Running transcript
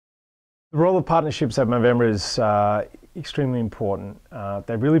The role of partnerships at Movember is extremely important.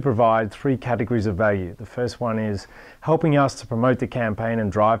 They really provide three categories of value. The first one is helping us to promote the campaign and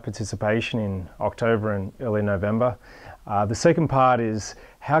drive participation in October and early November. The second part is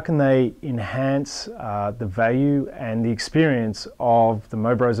how can they enhance the value and the experience of the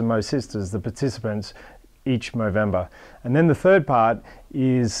Mo Bros and Mo Sisters, the participants, each Movember. And then the third part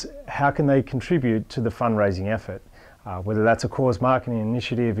is how can they contribute to the fundraising effort, whether that's a cause marketing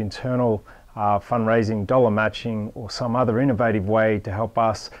initiative, internal fundraising, dollar matching, or some other innovative way to help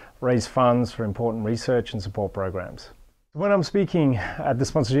us raise funds for important research and support programs. When I'm speaking at the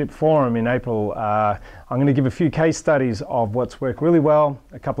Sponsorship Forum in April, I'm going to give a few case studies of what's worked really well,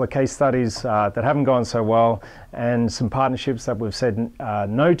 a couple of case studies that haven't gone so well, and some partnerships that we've said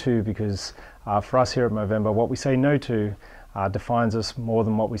no to because for us here at Movember, what we say no to defines us more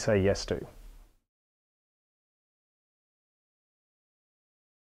than what we say yes to.